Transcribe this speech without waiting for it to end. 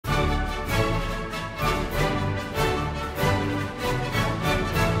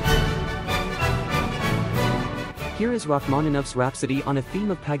Here is Rachmaninov's Rhapsody on a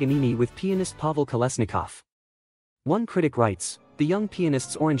theme of Paganini with pianist Pavel Kolesnikov. One critic writes, the young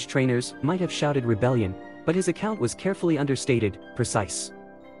pianist's orange trainers might have shouted rebellion, but his account was carefully understated, precise.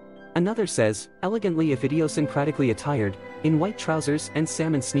 Another says, elegantly if idiosyncratically attired, in white trousers and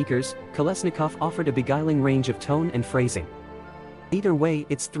salmon sneakers, Kolesnikov offered a beguiling range of tone and phrasing. Either way,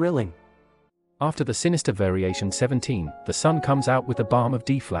 it's thrilling. After the sinister Variation 17, the sun comes out with the balm of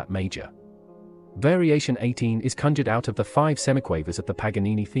D-flat major. Variation 18 is conjured out of the 5 semiquavers of the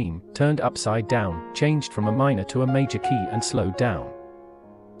Paganini theme, turned upside down, changed from a minor to a major key and slowed down.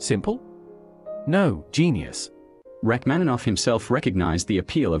 Simple? No, genius. Rachmaninoff himself recognized the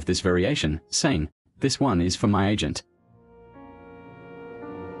appeal of this variation, saying, "This one is for my agent."